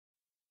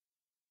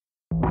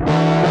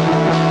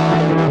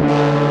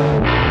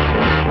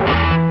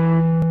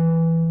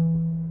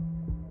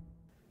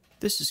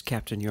This is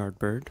Captain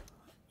Yardbird.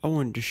 I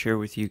wanted to share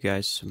with you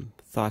guys some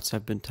thoughts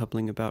I've been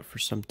tumbling about for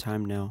some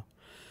time now.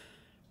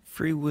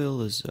 Free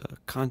will is a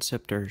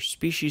concept our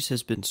species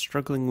has been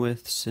struggling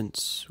with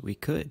since we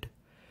could.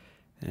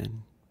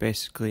 And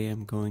basically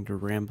I'm going to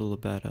ramble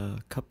about a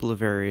couple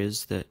of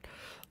areas that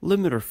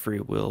limit our free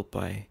will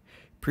by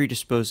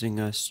predisposing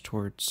us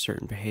towards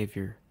certain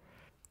behavior.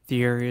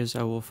 The areas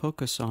I will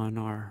focus on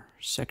are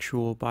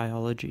sexual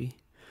biology,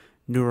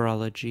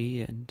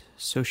 neurology, and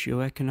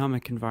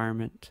socioeconomic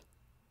environment.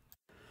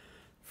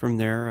 From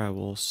there, I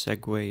will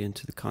segue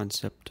into the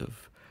concept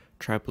of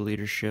tribal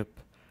leadership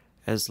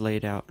as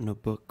laid out in a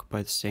book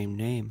by the same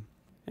name,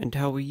 and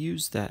how we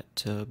use that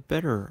to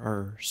better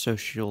our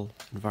social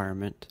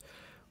environment.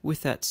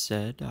 With that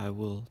said, I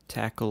will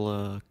tackle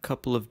a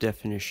couple of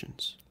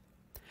definitions.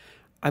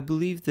 I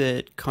believe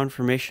that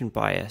confirmation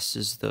bias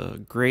is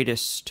the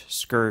greatest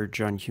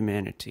scourge on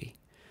humanity.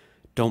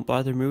 Don't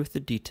bother me with the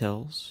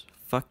details.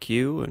 Fuck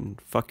you and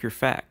fuck your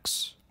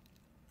facts.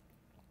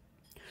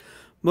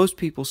 Most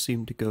people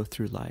seem to go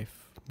through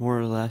life more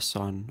or less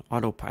on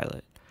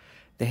autopilot.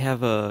 They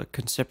have a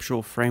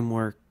conceptual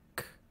framework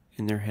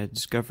in their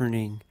heads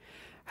governing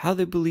how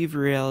they believe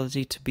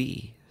reality to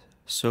be.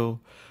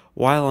 So,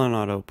 while on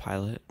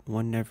autopilot,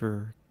 one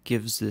never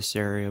gives this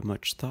area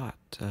much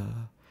thought.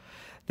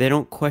 They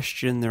don't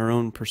question their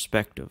own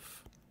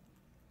perspective.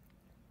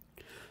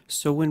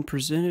 So when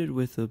presented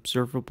with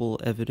observable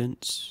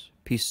evidence,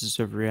 pieces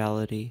of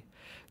reality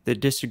that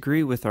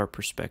disagree with our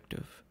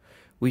perspective,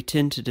 we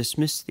tend to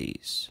dismiss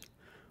these.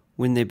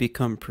 When they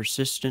become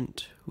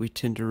persistent, we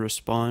tend to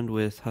respond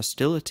with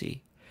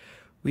hostility.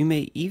 We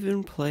may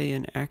even play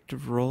an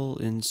active role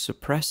in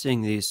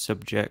suppressing these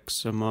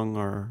subjects among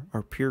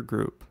our peer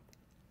group.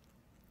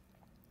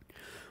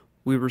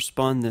 We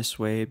respond this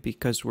way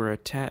because we're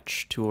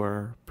attached to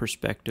our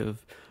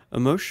perspective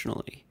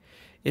emotionally.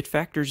 It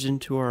factors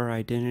into our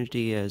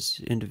identity as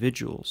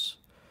individuals.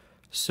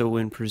 So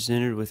when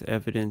presented with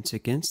evidence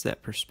against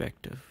that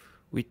perspective,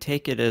 we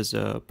take it as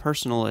a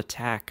personal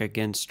attack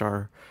against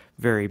our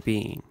very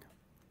being.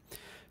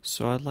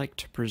 So I'd like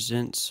to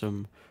present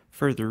some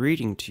further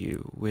reading to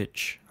you,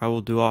 which I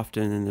will do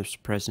often in this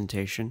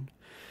presentation.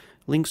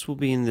 Links will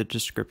be in the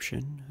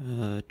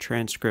description. A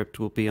transcript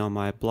will be on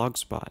my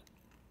blogspot.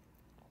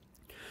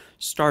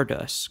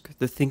 Stardust,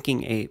 the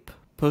thinking ape,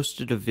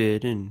 posted a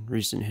vid in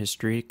recent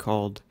history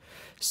called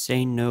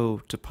Say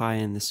No to Pie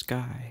in the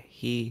Sky.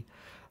 He,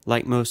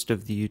 like most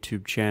of the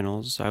YouTube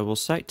channels I will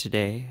cite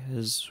today,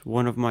 is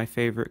one of my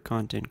favorite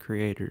content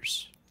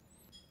creators.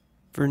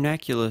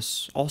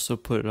 Vernaculus also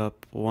put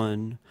up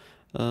one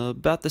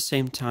about the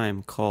same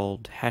time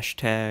called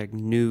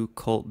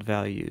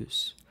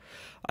 #NewCultValues.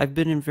 I've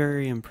been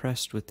very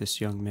impressed with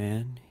this young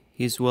man.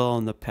 He's well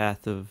on the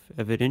path of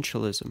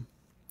evidentialism.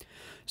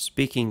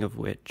 Speaking of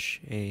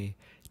which, a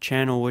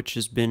channel which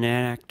has been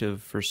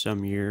inactive for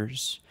some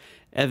years,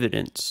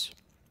 Evidence,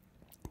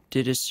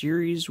 did a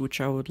series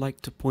which I would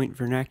like to point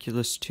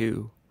Vernaculus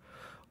to.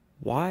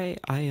 Why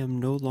I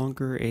Am No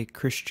Longer a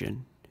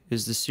Christian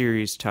is the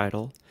series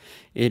title.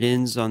 It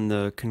ends on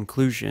the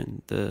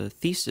conclusion, the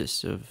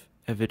thesis of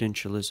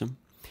evidentialism,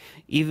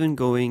 even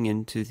going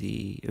into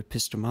the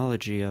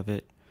epistemology of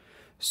it.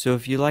 So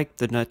if you like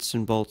the nuts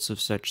and bolts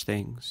of such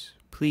things,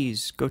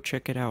 please go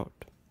check it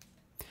out.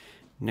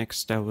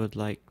 Next, I would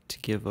like to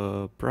give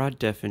a broad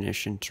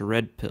definition to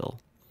red pill.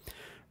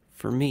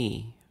 For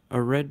me, a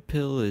red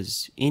pill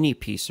is any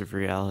piece of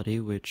reality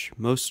which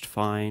most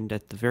find,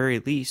 at the very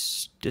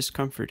least,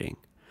 discomforting.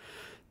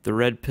 The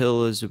red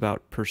pill is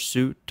about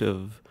pursuit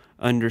of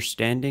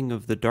understanding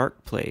of the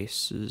dark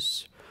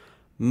places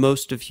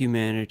most of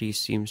humanity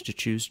seems to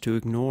choose to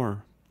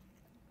ignore.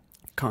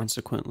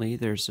 Consequently,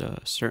 there's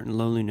a certain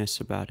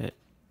loneliness about it.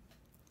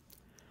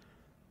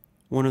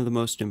 One of the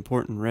most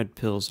important red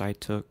pills I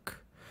took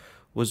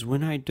was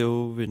when I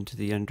dove into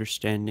the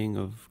understanding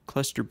of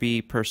cluster B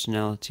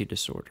personality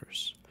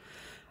disorders.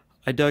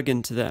 I dug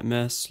into that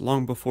mess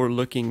long before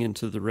looking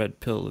into the red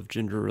pill of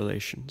gender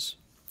relations.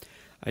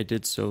 I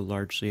did so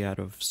largely out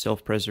of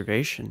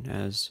self-preservation,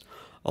 as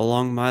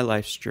along my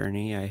life's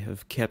journey I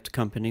have kept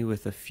company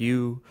with a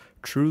few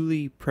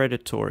truly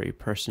predatory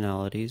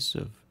personalities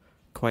of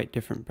quite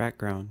different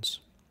backgrounds.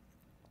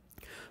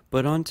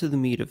 But on to the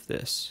meat of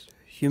this.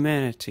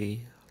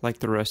 Humanity, like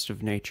the rest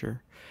of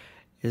nature,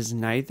 is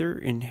neither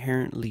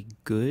inherently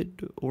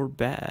good or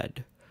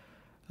bad.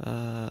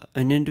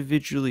 An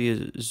individual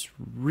is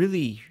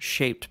really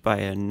shaped by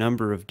a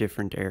number of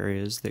different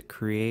areas that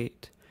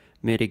create,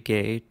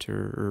 mitigate,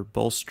 or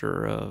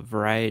bolster a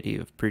variety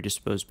of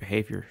predisposed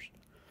behaviors.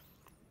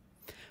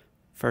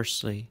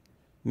 Firstly,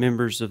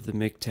 members of the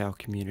MGTOW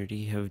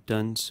community have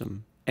done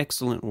some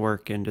excellent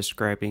work in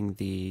describing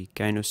the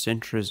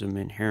gynocentrism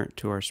inherent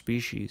to our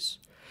species.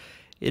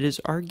 It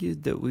is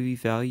argued that we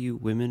value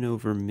women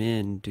over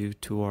men due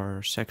to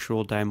our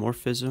sexual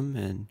dimorphism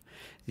and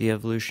the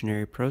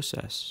evolutionary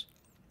process.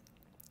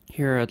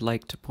 Here I'd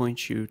like to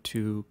point you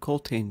to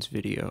Coltane's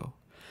video,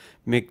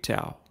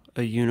 MGTOW,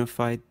 A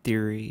Unified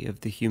Theory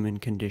of the Human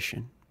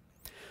Condition.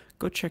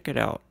 Go check it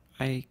out.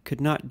 I could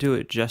not do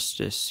it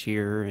justice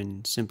here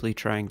in simply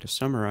trying to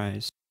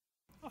summarize.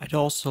 I'd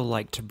also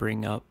like to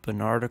bring up an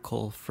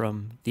article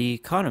from The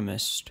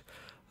Economist,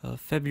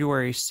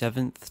 February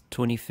 7th,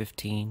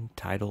 2015,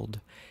 titled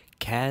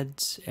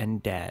Cads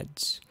and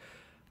Dads.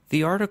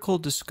 The article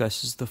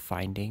discusses the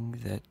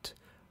finding that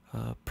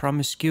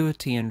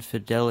promiscuity and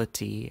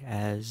fidelity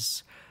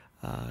as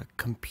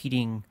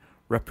competing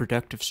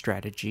reproductive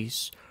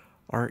strategies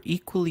are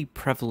equally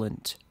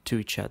prevalent to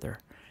each other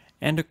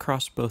and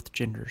across both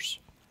genders.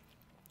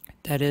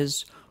 That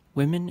is,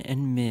 women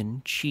and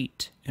men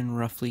cheat in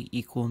roughly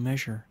equal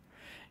measure.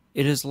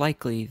 It is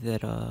likely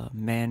that a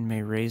man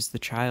may raise the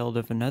child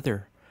of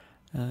another,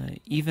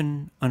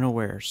 even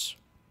unawares.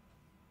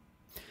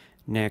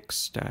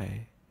 Next,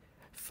 I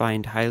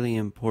find highly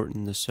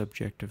important the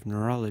subject of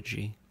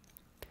neurology.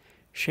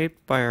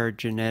 Shaped by our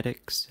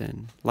genetics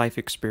and life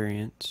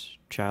experience,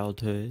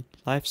 childhood,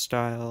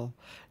 lifestyle,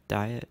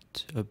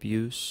 diet,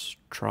 abuse,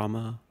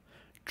 trauma,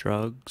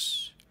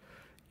 drugs,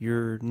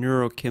 your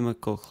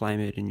neurochemical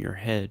climate in your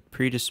head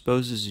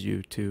predisposes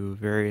you to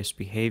various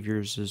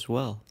behaviors as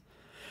well.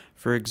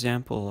 For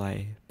example,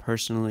 I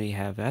personally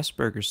have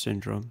Asperger's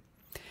syndrome,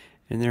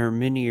 and there are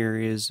many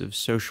areas of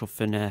social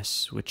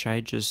finesse which I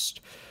just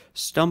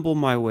stumble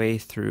my way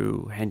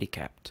through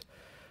handicapped.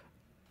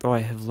 Though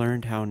I have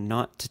learned how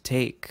not to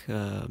take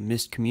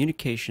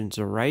miscommunications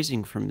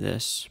arising from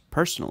this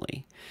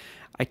personally,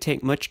 I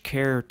take much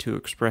care to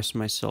express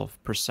myself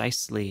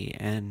precisely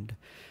and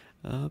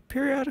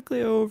periodically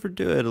I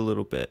overdo it a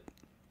little bit.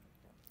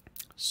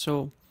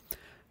 So,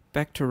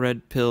 back to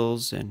red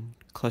pills and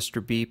cluster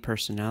B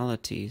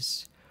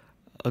personalities.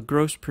 A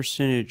gross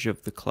percentage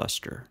of the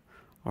cluster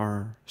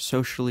are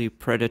socially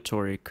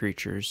predatory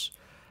creatures.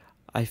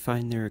 I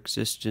find their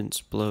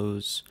existence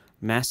blows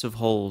massive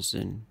holes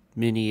in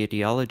many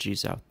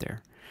ideologies out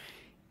there.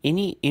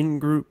 Any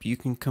in-group you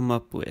can come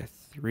up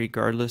with,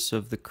 regardless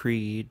of the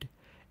creed,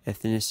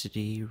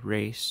 ethnicity,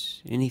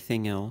 race,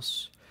 anything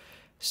else,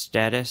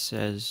 status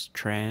as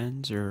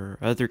trans or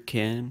other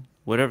kin,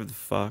 whatever the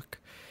fuck,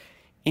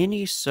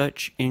 any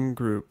such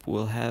in-group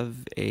will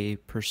have a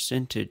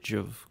percentage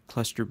of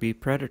cluster B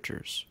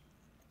predators.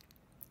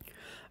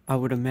 I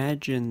would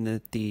imagine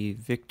that the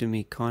victim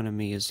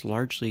economy is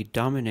largely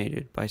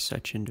dominated by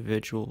such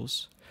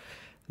individuals.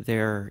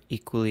 They're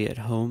equally at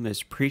home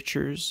as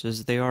preachers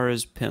as they are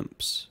as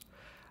pimps.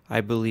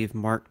 I believe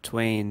Mark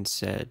Twain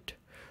said,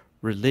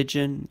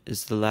 "Religion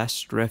is the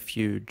last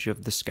refuge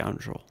of the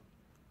scoundrel."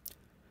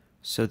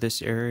 So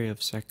this area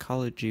of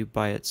psychology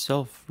by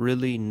itself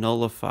really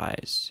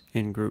nullifies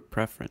in-group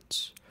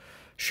preference,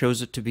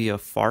 shows it to be a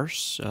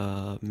farce,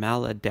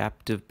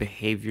 maladaptive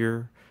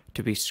behavior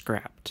to be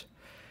scrapped.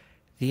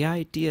 The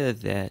idea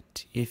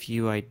that if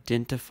you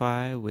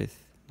identify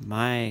with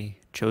my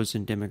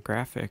chosen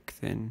demographic,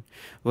 then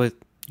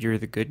you're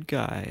the good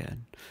guy,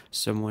 and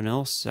someone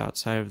else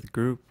outside of the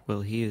group,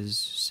 well, he is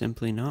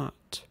simply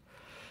not.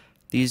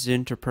 These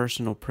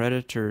interpersonal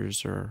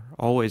predators are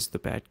always the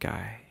bad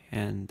guy,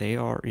 and they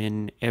are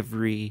in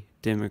every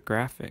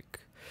demographic.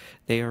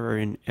 They are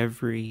in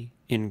every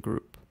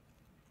in-group.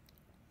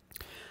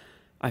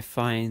 I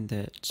find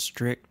that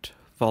strict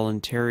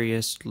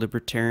voluntarist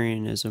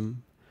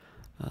libertarianism,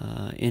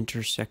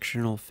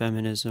 intersectional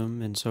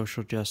feminism and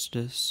social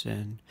justice,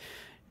 and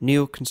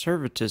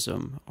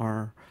neoconservatism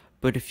are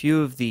but a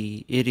few of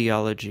the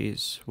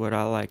ideologies, what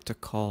I like to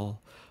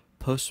call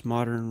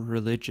postmodern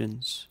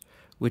religions,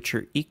 which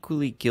are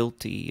equally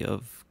guilty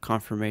of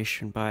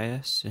confirmation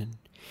bias and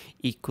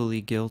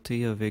equally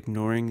guilty of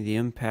ignoring the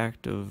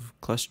impact of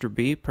cluster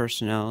B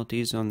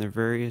personalities on their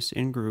various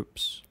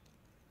in-groups.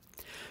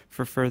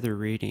 For further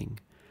reading,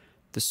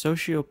 The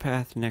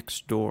Sociopath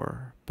Next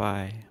Door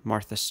by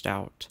Martha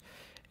Stout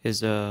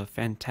is a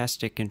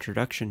fantastic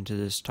introduction to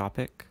this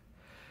topic.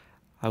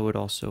 I would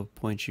also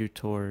point you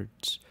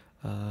towards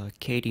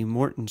Katie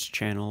Morton's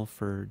channel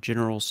for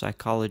general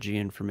psychology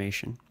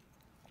information.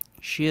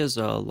 She is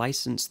a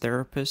licensed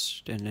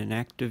therapist and an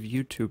active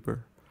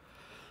YouTuber.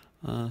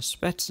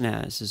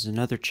 Spetsnaz is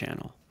another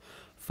channel,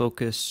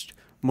 focused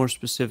more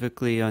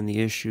specifically on the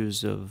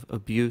issues of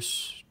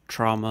abuse,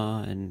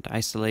 trauma, and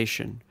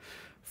isolation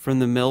from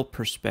the male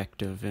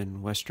perspective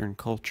in Western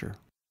culture.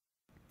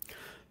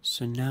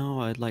 So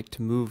now I'd like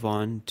to move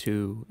on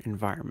to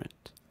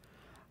environment.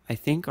 I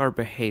think our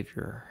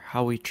behavior,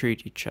 how we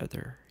treat each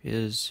other,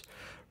 is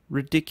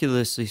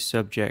ridiculously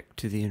subject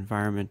to the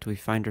environment we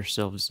find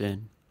ourselves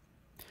in.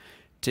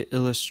 To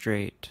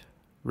illustrate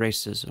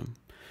racism,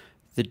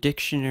 the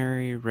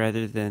dictionary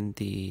rather than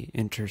the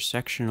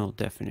intersectional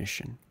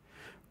definition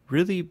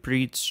really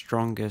breeds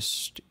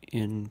strongest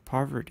in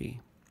poverty.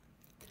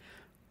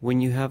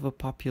 When you have a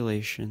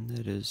population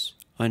that is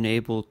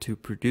unable to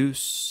produce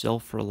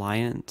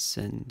self-reliance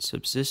and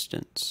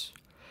subsistence,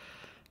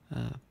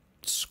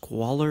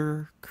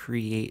 squalor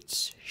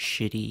creates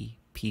shitty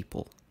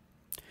people.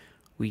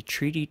 We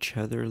treat each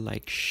other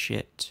like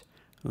shit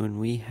when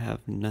we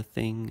have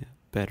nothing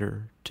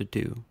better to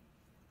do.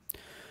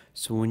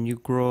 So when you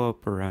grow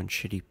up around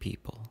shitty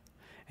people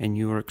and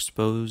you are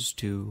exposed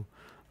to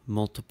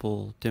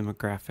multiple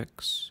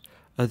demographics,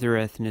 other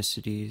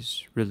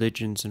ethnicities,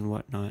 religions, and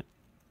whatnot.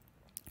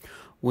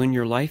 When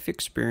your life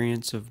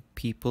experience of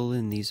people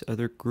in these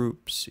other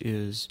groups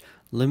is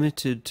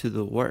limited to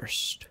the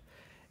worst,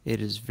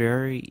 it is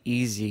very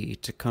easy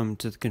to come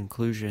to the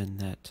conclusion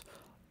that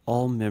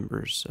all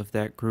members of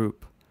that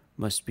group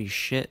must be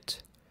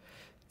shit.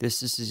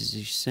 This is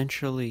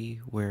essentially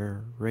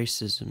where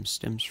racism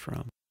stems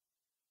from.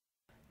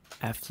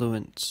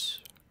 Affluence,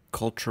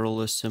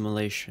 cultural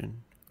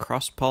assimilation,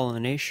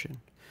 cross-pollination.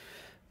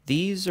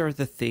 These are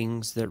the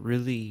things that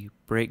really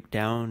break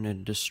down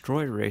and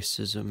destroy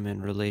racism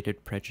and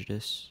related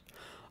prejudice,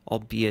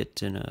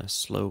 albeit in a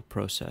slow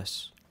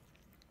process.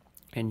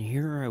 And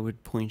here I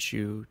would point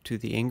you to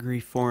the Angry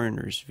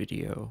Foreigners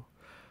video,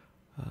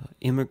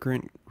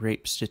 Immigrant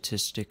Rape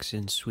Statistics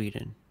in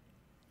Sweden.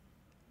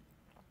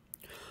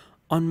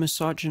 On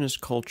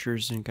misogynist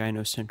cultures and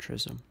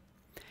gynocentrism.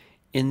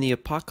 In the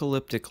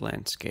apocalyptic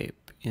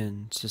landscape,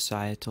 in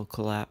societal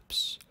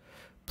collapse,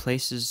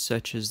 places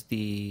such as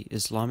the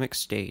Islamic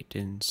State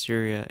in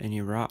Syria and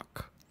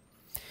Iraq.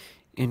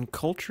 In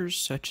cultures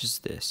such as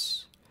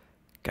this,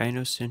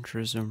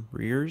 gynocentrism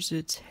rears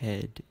its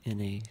head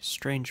in a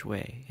strange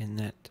way in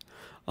that,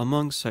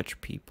 among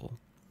such people,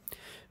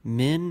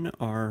 men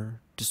are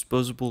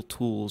disposable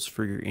tools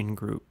for your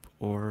in-group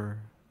or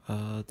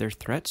they're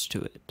threats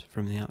to it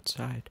from the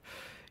outside.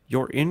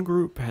 Your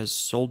in-group has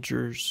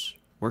soldiers,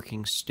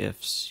 working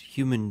stiffs,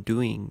 human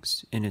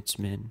doings in its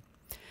men,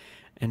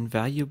 and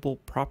valuable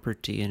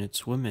property in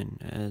its women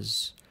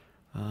as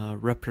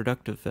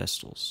reproductive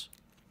vessels.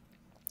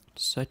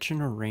 Such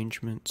an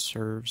arrangement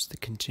serves the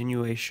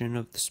continuation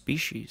of the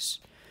species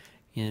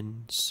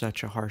in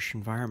such a harsh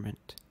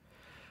environment.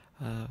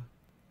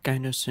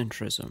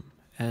 Gynocentrism,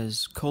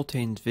 as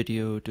Coltane's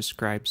video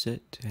describes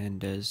it,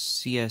 and as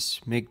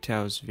C.S.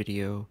 MGTOW's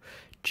video,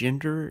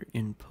 Gender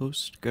in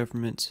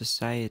Post-Government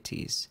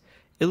Societies,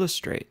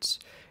 illustrates,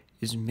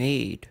 is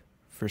made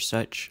for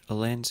such a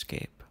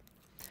landscape.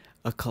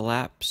 A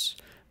collapse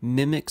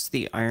mimics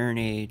the Iron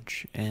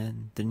Age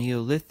and the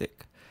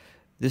Neolithic.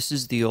 This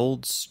is the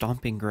old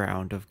stomping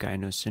ground of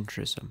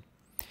gynocentrism.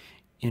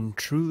 In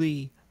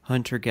truly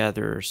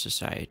hunter-gatherer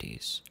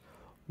societies,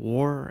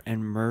 war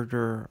and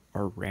murder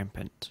are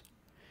rampant.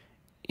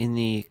 In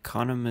the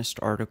Economist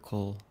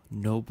article,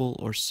 Noble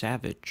or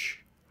Savage,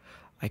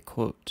 I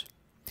quote,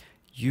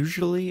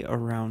 "Usually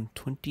around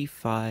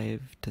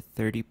 25 to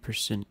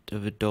 30%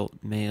 of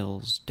adult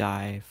males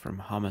die from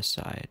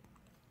homicide."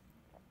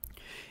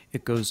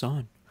 It goes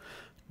on,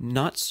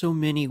 "Not so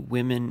many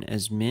women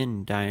as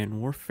men die in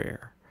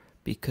warfare,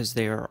 because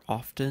they are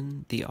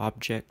often the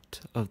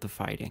object of the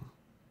fighting."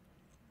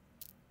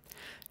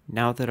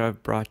 Now that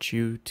I've brought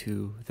you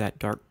to that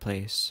dark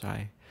place,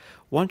 I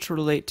want to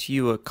relate to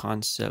you a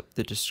concept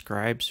that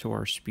describes how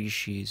our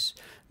species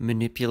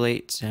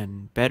manipulates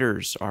and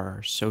betters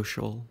our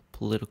social,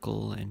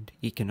 political, and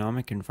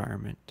economic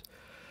environment.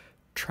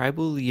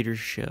 Tribal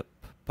Leadership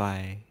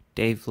by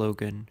Dave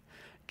Logan,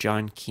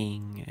 John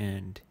King,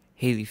 and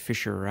Haley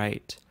Fisher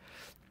Wright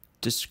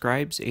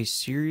describes a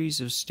series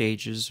of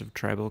stages of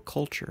tribal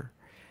culture,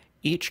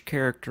 each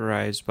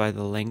characterized by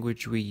the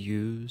language we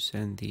use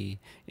and the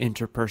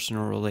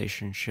interpersonal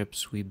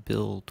relationships we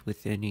build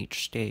within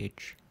each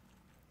stage.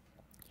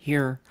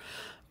 Here,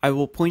 I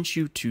will point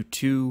you to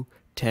 2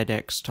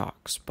 TEDx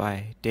talks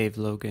by Dave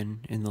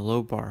Logan in the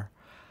low bar.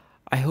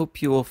 I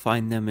hope you will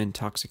find them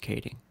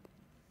intoxicating.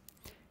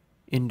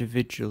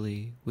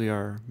 Individually, we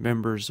are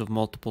members of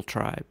multiple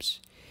tribes,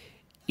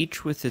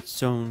 each with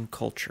its own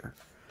culture,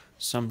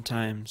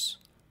 sometimes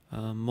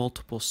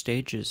multiple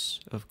stages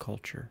of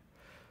culture.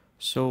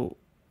 So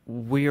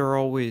we are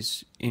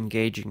always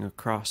engaging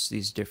across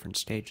these different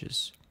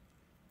stages.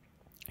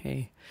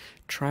 A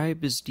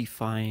tribe is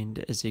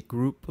defined as a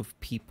group of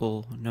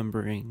people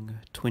numbering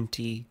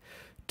 20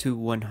 to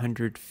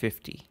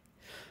 150.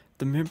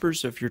 The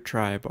members of your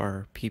tribe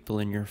are people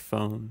in your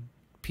phone,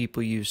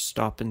 people you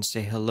stop and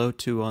say hello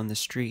to on the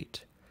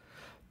street.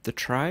 The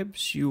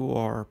tribes you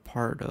are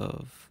part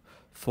of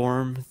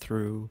form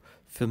through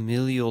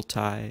familial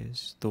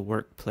ties, the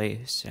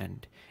workplace,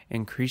 and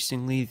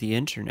increasingly the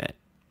internet.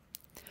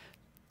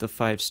 The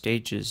 5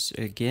 stages,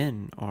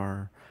 again,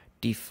 are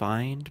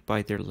defined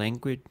by their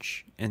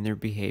language and their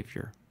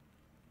behavior.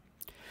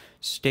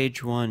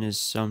 Stage 1 is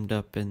summed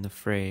up in the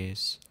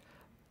phrase,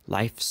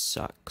 "Life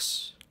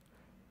sucks."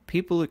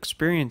 People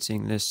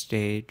experiencing this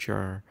stage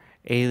are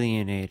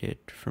alienated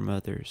from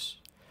others.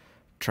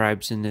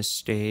 Tribes in this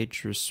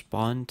stage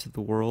respond to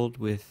the world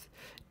with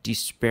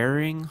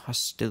despairing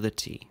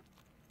hostility.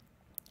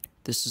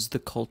 This is the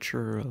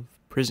culture of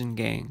prison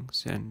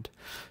gangs and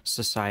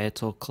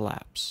societal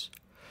collapse.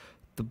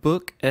 The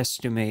book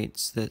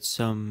estimates that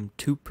some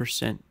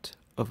 2%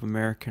 of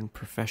American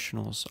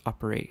professionals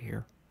operate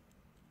here.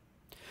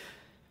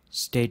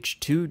 Stage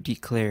 2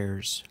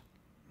 declares,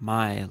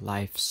 "My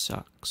life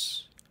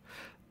sucks."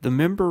 The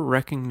member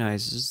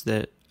recognizes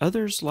that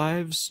others'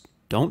 lives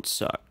don't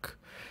suck.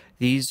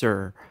 These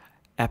are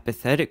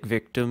apathetic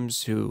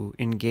victims who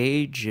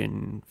engage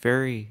in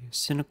very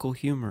cynical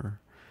humor.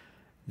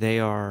 They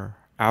are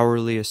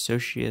hourly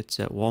associates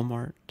at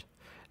Walmart.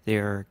 They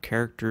are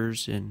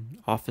characters in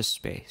Office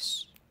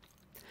Space.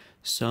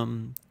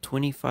 Some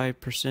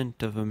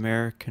 25% of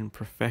American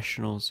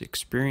professionals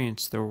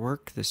experience their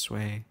work this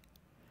way.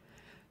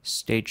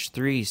 Stage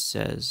 3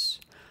 says,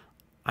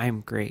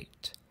 "I'm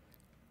great,"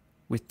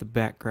 with the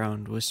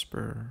background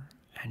whisper,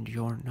 "and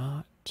you're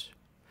not."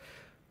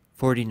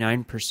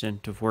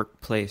 49% of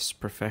workplace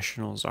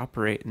professionals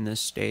operate in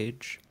this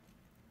stage.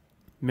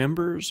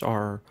 Members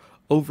are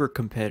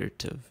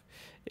overcompetitive,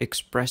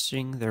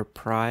 expressing their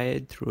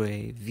pride through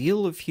a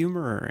veil of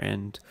humor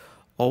and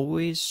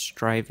always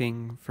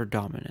striving for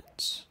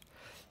dominance.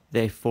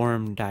 They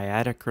form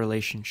dyadic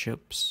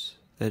relationships,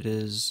 that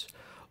is,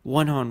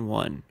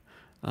 one-on-one,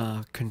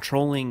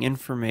 controlling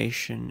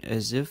information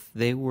as if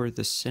they were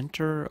the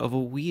center of a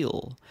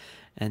wheel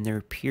and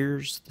their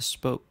peers the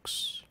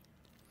spokes.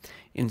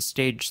 In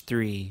stage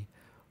 3,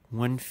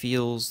 one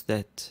feels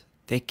that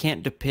they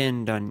can't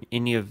depend on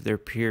any of their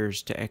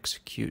peers to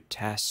execute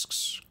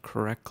tasks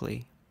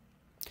correctly.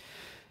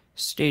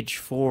 Stage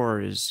 4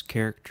 is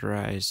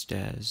characterized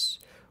as,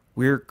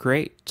 "We're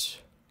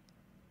great."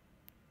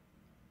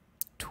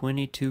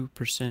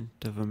 22%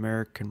 of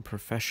American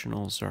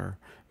professionals are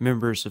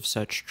members of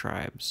such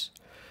tribes.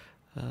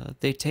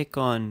 They take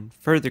on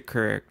further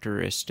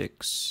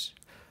characteristics,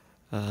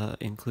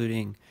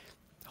 including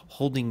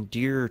holding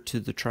dear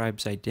to the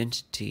tribe's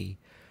identity,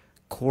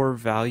 core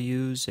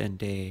values,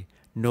 and a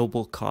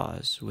noble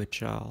cause,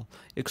 which I'll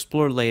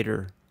explore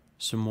later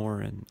some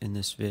more in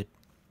this vid.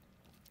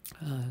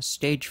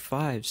 Stage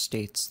 5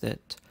 states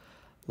that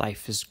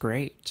life is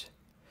great.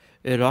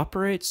 It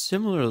operates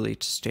similarly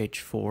to stage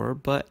 4,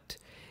 but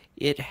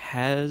it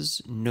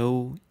has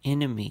no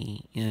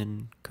enemy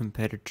in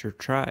competitor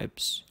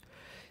tribes.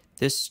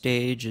 This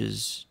stage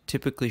is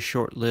typically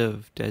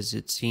short-lived, as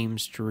it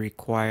seems to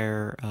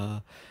require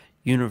a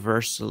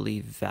universally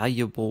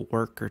valuable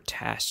work or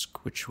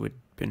task which would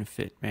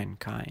benefit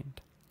mankind.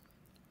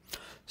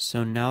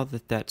 So now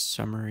that that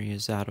summary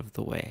is out of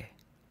the way,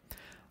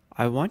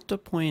 I want to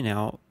point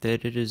out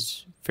that it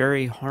is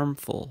very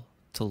harmful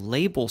to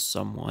label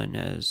someone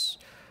as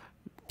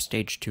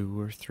stage 2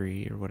 or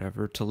 3 or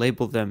whatever, to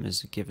label them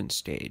as a given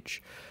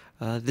stage.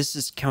 This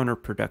is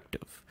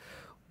counterproductive.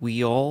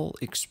 We all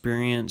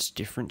experience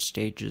different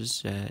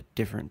stages at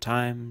different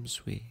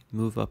times. We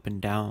move up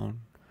and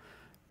down,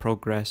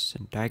 progress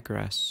and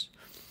digress.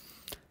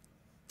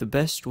 The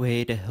best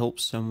way to help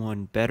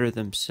someone better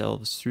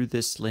themselves through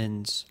this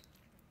lens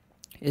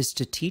is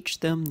to teach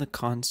them the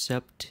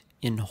concept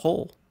in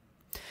whole.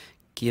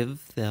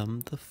 Give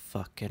them the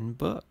fucking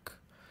book.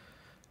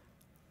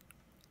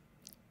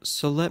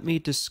 So let me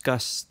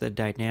discuss the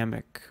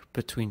dynamic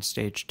between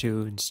stage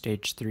 2 and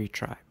stage 3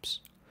 tribes.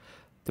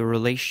 The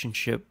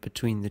relationship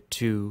between the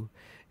two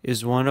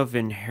is one of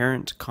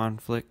inherent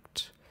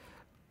conflict,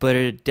 but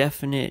a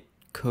definite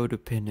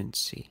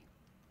codependency.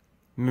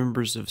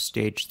 Members of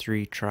stage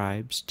 3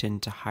 tribes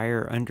tend to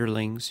hire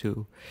underlings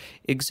who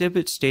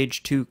exhibit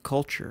stage 2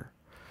 culture.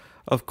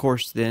 Of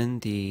course, then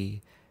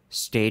the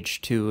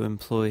stage 2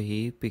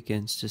 employee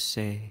begins to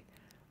say,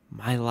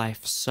 "My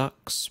life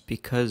sucks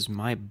because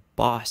my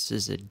boss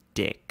is a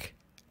dick."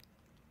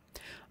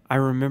 I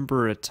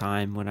remember a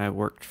time when I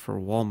worked for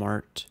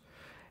Walmart,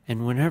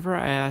 and whenever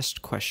I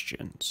asked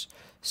questions,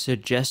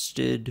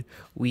 suggested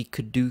we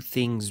could do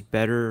things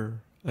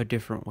better a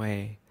different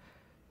way,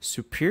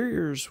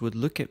 superiors would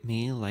look at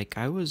me like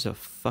I was a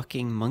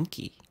fucking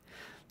monkey.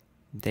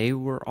 They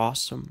were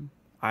awesome.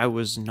 I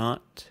was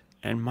not,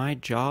 and my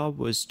job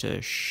was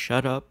to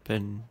shut up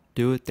and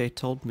do what they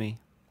told me.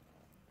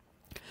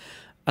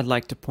 I'd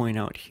like to point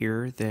out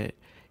here that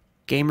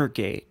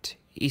Gamergate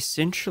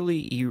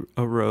essentially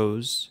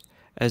arose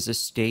as a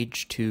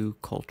stage 2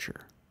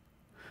 culture.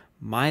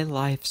 My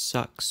life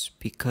sucks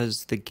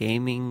because the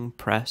gaming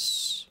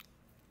press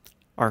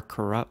are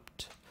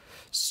corrupt,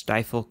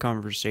 stifle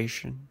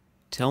conversation,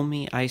 tell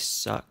me I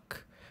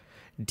suck,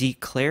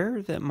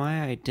 declare that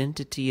my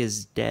identity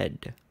is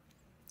dead,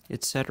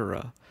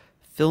 etc.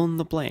 Fill in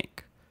the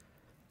blank.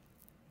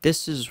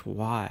 This is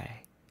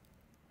why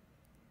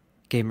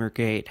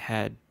Gamergate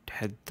had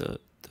the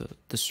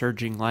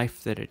surging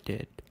life that it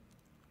did.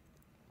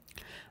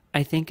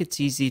 I think it's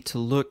easy to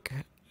look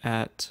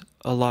at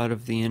a lot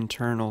of the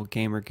internal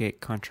Gamergate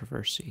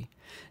controversy,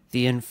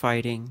 the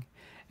infighting,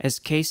 as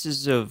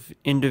cases of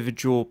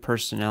individual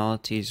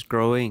personalities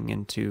growing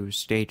into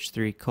stage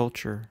 3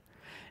 culture,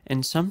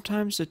 and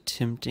sometimes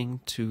attempting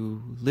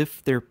to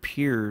lift their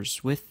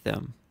peers with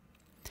them.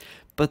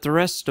 But the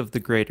rest of the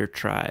greater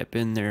tribe,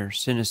 in their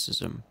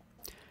cynicism,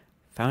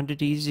 found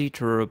it easy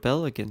to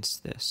rebel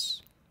against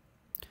this.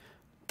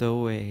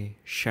 Though a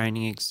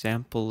shining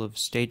example of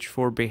stage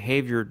 4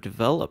 behavior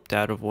developed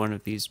out of one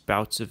of these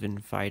bouts of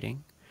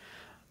infighting,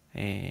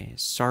 a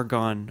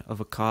Sargon of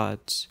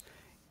Akkad's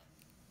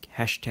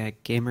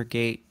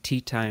 #Gamergate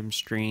Tea Time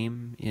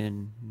stream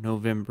in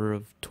November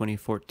of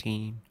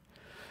 2014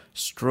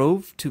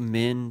 strove to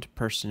mend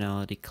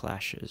personality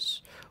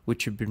clashes,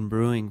 which had been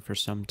brewing for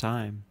some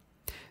time.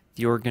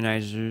 The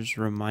organizers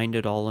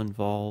reminded all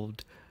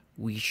involved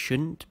we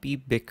shouldn't be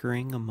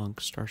bickering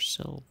amongst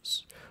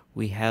ourselves.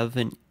 We have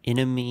an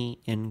enemy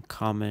in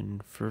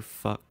common, for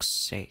fuck's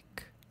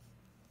sake.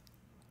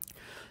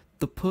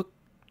 The book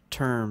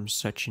terms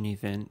such an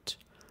event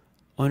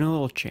an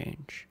oil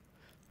change.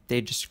 They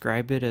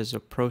describe it as a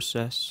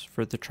process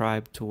for the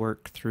tribe to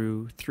work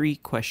through 3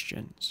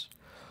 questions.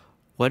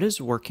 What is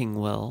working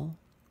well?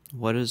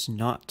 What is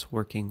not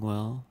working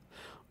well?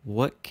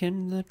 What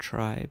can the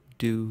tribe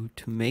do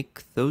to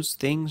make those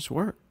things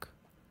work?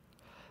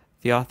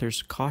 The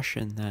authors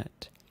caution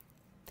that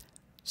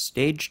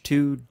Stage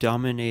 2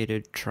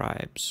 dominated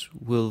tribes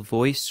will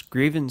voice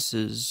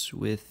grievances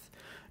with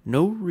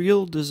no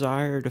real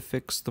desire to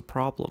fix the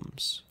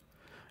problems.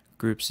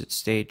 Groups at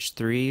Stage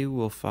 3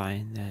 will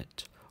find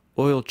that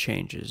oil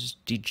changes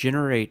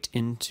degenerate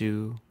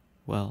into,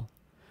 well,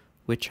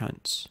 witch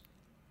hunts.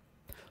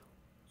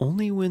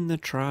 Only when the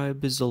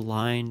tribe is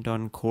aligned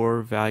on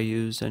core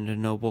values and a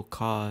noble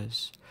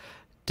cause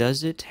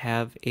does it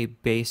have a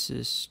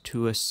basis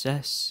to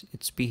assess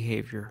its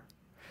behavior,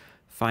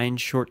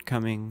 find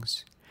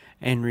shortcomings,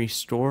 and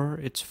restore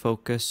its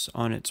focus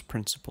on its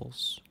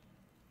principles.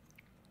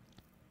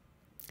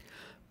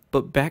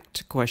 But back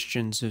to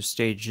questions of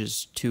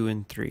stages 2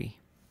 and 3.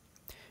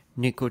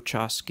 Nico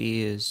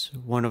Chosky is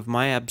one of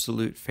my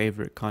absolute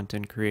favorite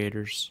content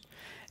creators,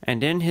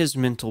 and in his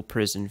mental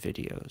prison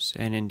videos,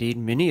 and indeed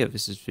many of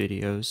his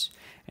videos,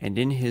 and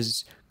in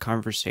his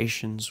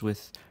conversations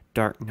with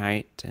Dark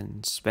Knight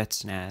and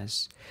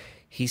Spetsnaz,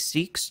 he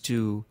seeks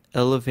to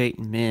elevate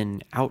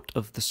men out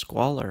of the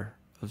squalor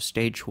of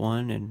Stage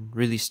 1 and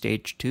really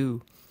Stage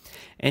 2,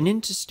 and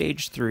into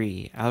Stage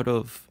 3, out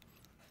of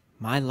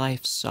my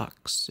life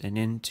sucks and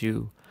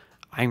into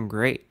I'm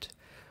great,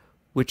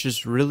 which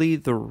is really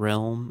the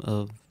realm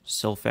of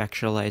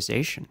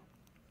self-actualization.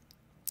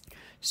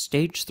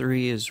 Stage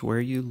 3 is where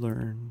you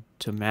learn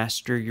to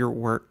master your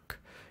work,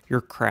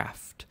 your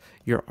craft,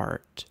 your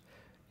art.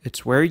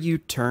 It's where you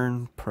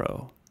turn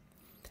pro.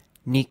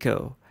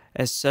 Nico,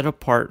 as set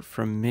apart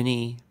from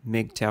many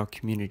MGTOW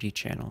community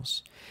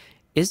channels,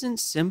 isn't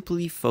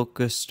simply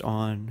focused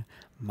on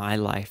my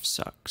life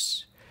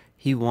sucks.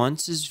 He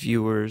wants his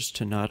viewers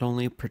to not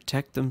only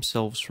protect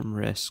themselves from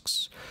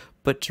risks,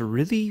 but to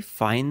really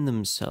find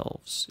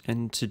themselves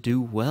and to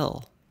do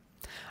well.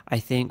 I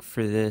think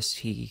for this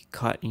he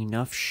caught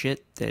enough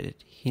shit that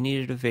he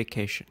needed a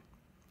vacation.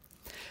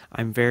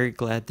 I'm very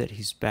glad that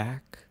he's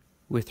back,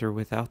 with or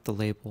without the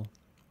label.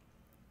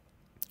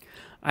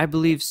 I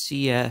believe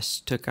CS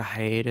took a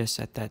hiatus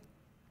at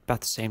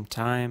about the same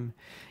time,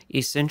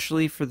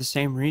 essentially for the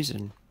same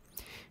reason.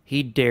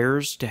 He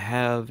dares to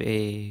have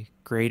a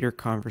greater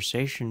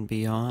conversation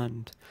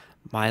beyond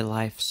my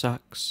life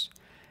sucks.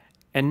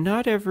 And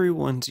not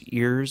everyone's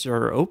ears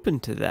are open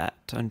to that,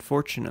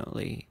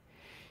 unfortunately.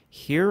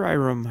 Here I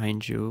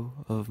remind you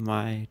of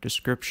my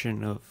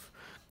description of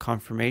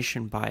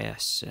confirmation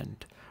bias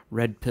and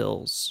red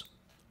pills.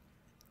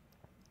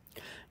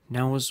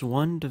 Now as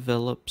one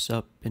develops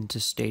up into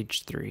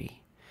Stage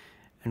 3,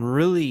 and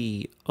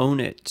really own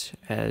it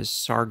as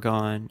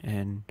Sargon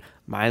and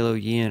Milo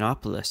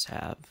Yiannopoulos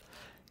have,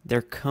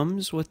 there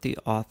comes what the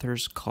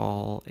authors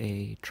call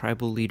a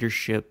tribal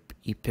leadership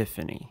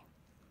epiphany.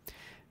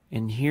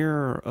 And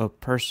here a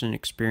person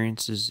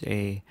experiences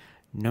a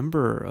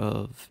number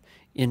of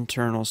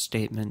internal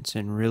statements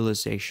and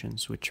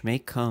realizations which may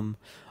come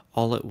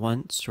all at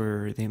once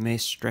or they may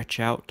stretch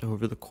out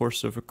over the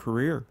course of a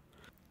career.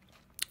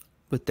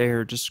 But they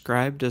are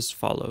described as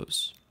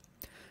follows.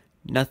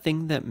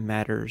 Nothing that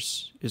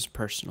matters is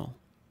personal.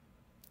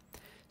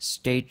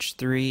 Stage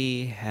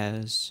 3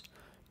 has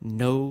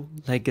no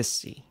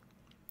legacy.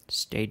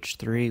 Stage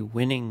 3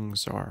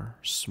 winnings are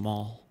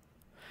small.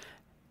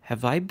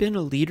 Have I been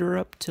a leader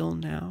up till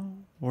now,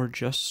 or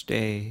just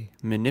a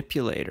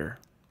manipulator?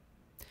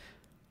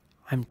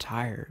 I'm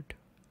tired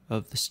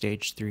of the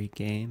Stage 3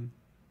 game.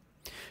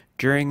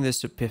 During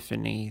this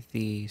epiphany,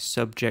 the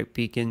subject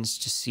begins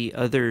to see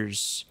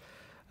others'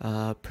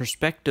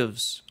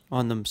 perspectives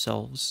on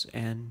themselves,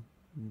 and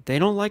they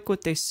don't like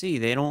what they see.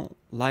 They don't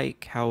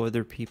like how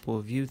other people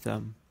view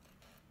them.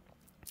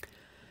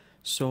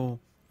 So,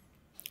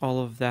 all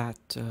of that,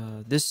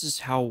 this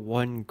is how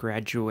one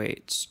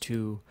graduates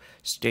to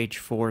Stage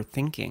 4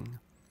 thinking.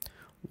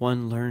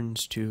 One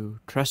learns to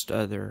trust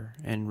other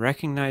and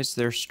recognize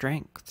their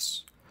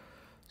strengths.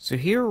 So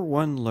here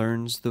one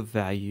learns the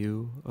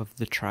value of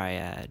the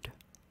triad.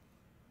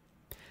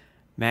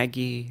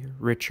 Maggie,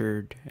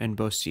 Richard, and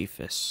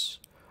Bocephus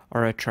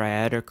are a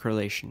triadic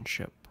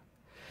relationship.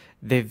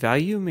 They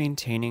value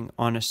maintaining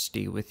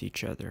honesty with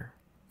each other.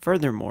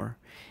 Furthermore,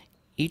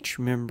 each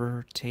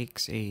member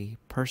takes a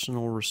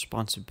personal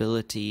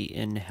responsibility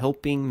in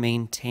helping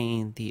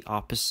maintain the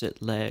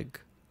opposite leg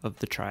of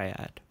the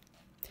triad.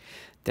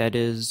 That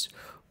is,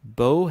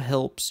 Bo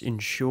helps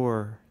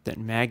ensure that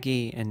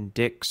Maggie and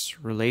Dick's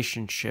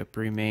relationship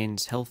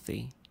remains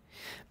healthy.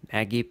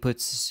 Maggie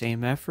puts the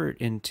same effort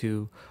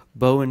into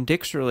Bo and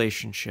Dick's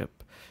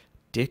relationship.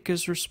 Dick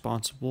is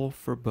responsible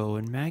for Bo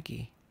and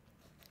Maggie.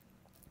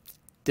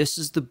 This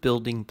is the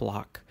building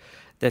block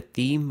that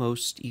the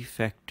most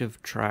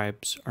effective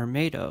tribes are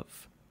made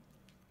of.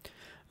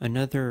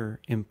 Another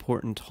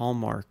important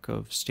hallmark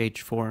of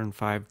stage 4 and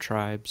 5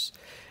 tribes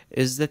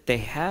is that they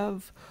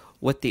have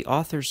what the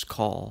authors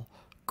call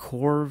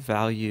core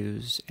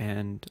values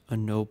and a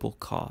noble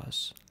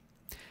cause.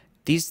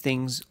 These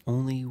things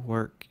only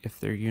work if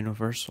they're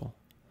universal.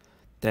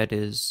 That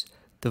is,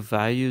 the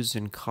values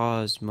and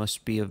cause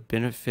must be of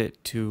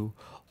benefit to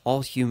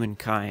all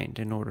humankind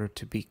in order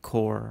to be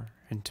core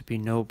and to be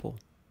noble.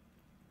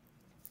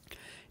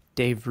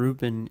 Dave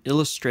Rubin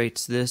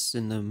illustrates this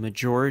in the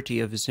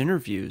majority of his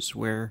interviews,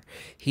 where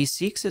he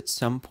seeks at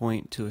some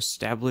point to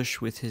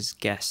establish with his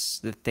guests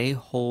that they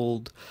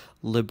hold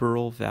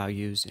liberal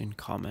values in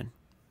common.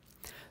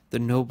 The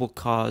noble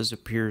cause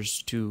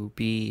appears to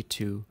be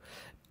to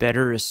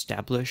better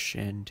establish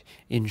and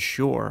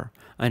ensure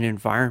an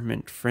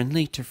environment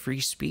friendly to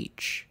free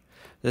speech,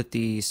 that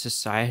the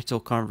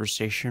societal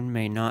conversation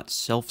may not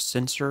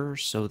self-censor,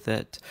 so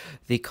that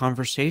the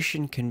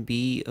conversation can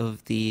be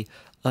of the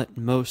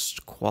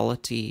utmost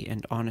quality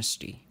and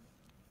honesty.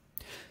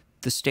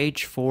 The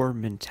stage 4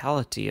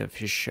 mentality of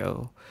his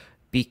show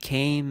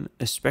became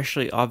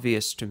especially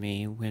obvious to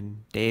me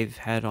when Dave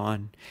had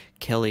on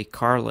Kelly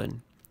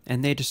Carlin,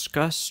 and they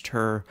discussed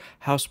her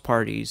house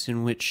parties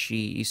in which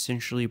she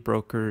essentially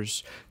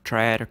brokers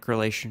triadic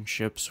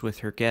relationships with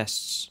her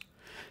guests.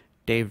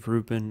 Dave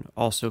Rubin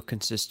also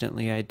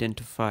consistently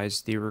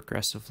identifies the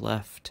regressive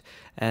left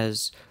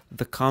as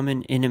the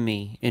common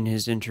enemy in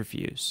his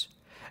interviews,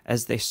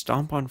 as they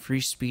stomp on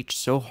free speech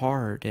so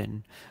hard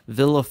and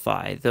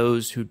vilify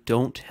those who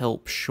don't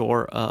help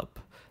shore up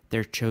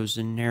their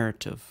chosen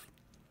narrative.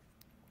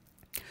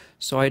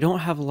 So I don't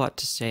have a lot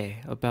to say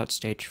about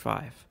stage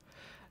 5,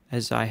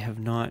 as I have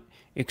not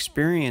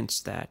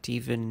experienced that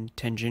even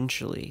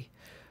tangentially,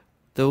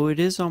 though it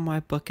is on my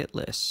bucket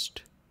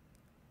list.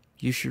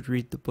 You should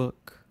read the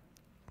book.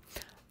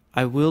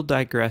 I will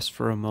digress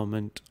for a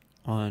moment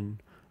on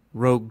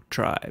rogue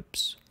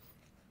tribes.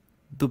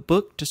 The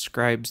book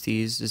describes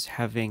these as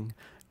having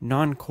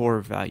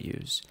non-core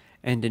values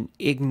and an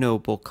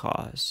ignoble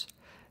cause.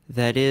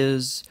 That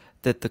is,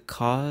 that the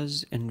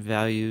cause and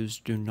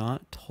values do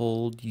not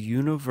hold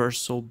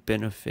universal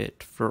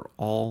benefit for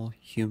all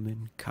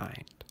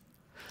humankind.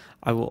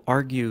 I will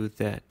argue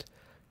that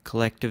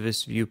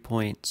collectivist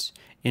viewpoints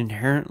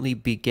inherently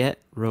beget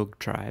rogue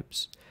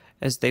tribes,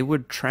 as they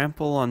would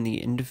trample on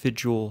the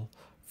individual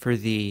for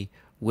the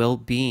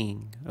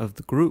well-being of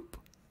the group.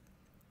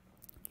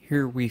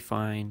 Here we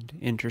find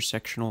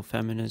intersectional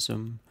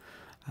feminism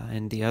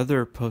and the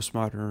other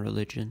postmodern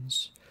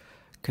religions,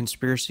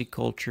 conspiracy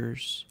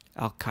cultures,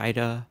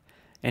 Al-Qaeda,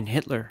 and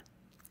Hitler.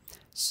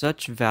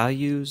 Such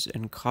values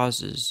and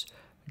causes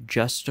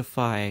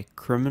justify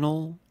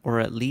criminal or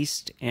at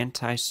least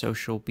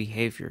antisocial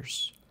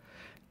behaviors.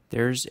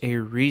 There's a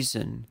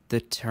reason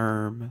the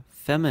term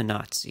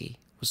feminazi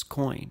was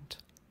coined.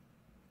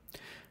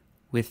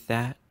 With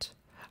that,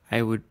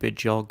 I would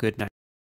bid y'all good night.